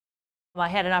I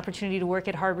had an opportunity to work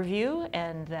at Harborview,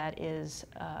 and that is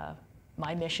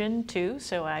my mission too,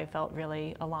 so I felt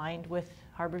really aligned with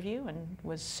Harborview and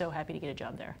was so happy to get a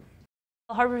job there.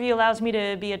 Harborview allows me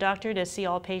to be a doctor, to see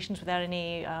all patients without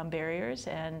any barriers,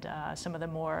 and some of the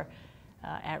more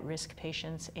at-risk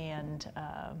patients and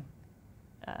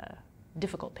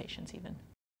difficult patients even.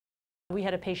 We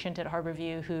had a patient at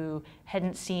Harborview who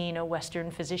hadn't seen a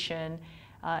Western physician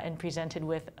and presented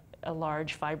with a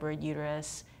large fibroid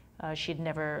uterus. She'd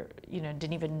never,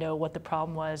 didn't even know what the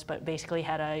problem was, but basically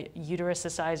had a uterus the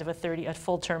size of a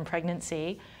full-term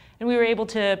pregnancy. And we were able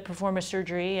to perform a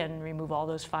surgery and remove all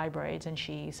those fibroids, and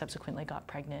she subsequently got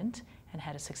pregnant and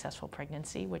had a successful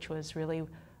pregnancy, which was really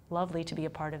lovely to be a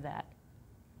part of that.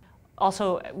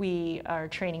 Also, we are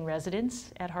training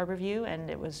residents at Harborview, and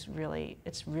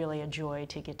it's really a joy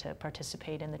to get to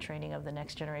participate in the training of the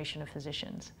next generation of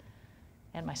physicians.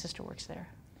 And my sister works there.